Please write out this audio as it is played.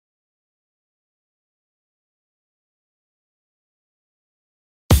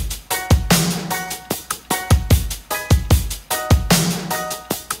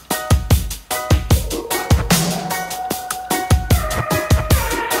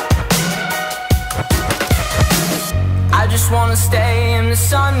wanna stay in the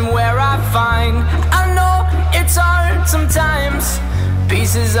sun where I find. I know it's hard sometimes.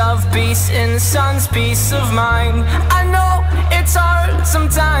 Pieces of peace in the sun's peace of mind. I know it's hard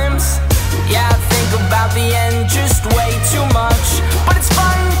sometimes. Yeah, I think about the end just way too much, but it's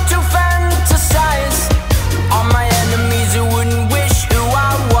fun to fantasize on my enemies who wouldn't wish who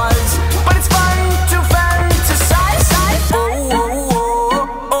I was. But it's fun to fantasize. Oh, oh, oh,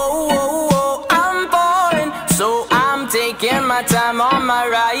 oh, oh, oh, I'm falling, so I'm taking my time on my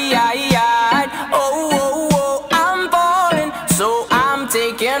ride. Oh, oh, oh, I'm falling, so I'm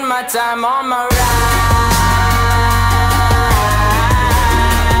taking my time on my ride.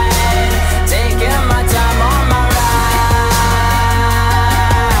 Taking my time on my ride.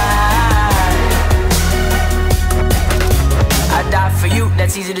 I die for you,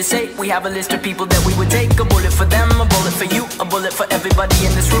 that's easy to say. We have a list of people that we would take. A bullet for them, a bullet for you, a bullet for everybody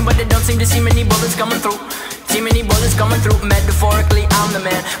in this room. But they don't seem to see many bullets coming through. See many bullets coming through. Metaphorically, I'm the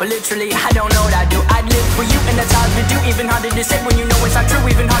man, but literally, I don't know what I do. I'd live for you, and that's hard to do. Even harder to say when you know it's not true.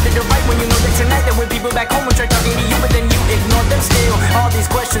 Even harder to write when you know that tonight there were people back home who tried talking to you, but then you ignored them still. All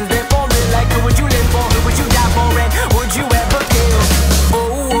these questions, they're falling like, who would you live for? Who would you die for? And would you ever kill?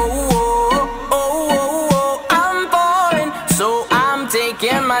 Oh, oh, oh, oh, oh, oh, I'm falling, so I'm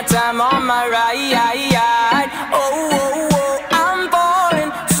taking my time on my ride. Oh, oh, oh, I'm falling,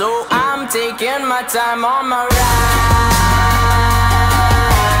 so I'm taking my time on my ride.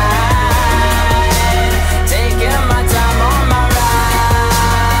 Taking my time on my ride.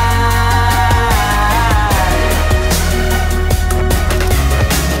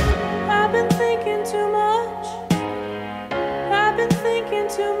 I've been thinking too much. I've been thinking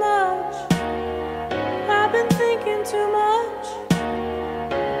too much. I've been thinking too much.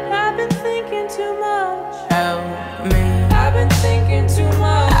 I've been thinking too much. Help me. I've been thinking too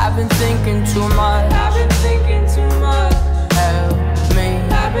much. I've been thinking too much. I've been thinking too much. Help me.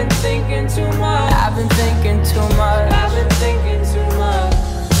 I've been thinking too much. I've been thinking too much. I've been thinking too much.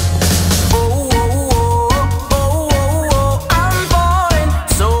 Oh, oh, oh, oh, oh, oh, I'm falling,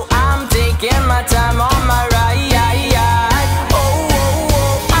 so I'm taking my time on my ride. Oh, oh,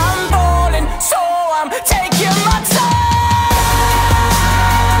 oh, I'm falling, so I'm taking my time.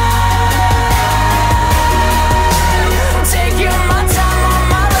 Taking my time on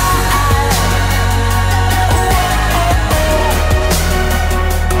my ride. Oh, oh, oh,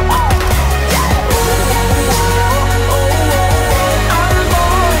 oh, yeah. Oh, oh, oh, I'm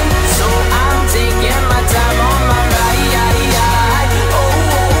falling, so I'm taking my time on my ride. Oh, oh,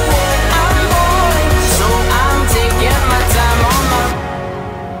 oh, I'm falling, so I'm taking my time on my.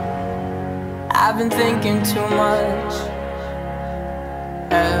 I've been thinking too much.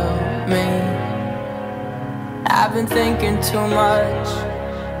 Help me. I've been thinking too much.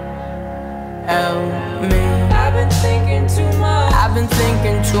 Help me. I've been thinking too much. I've been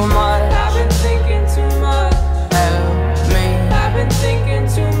thinking too much. I've been thinking too much. Help me. I've been thinking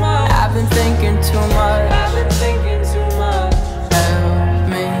too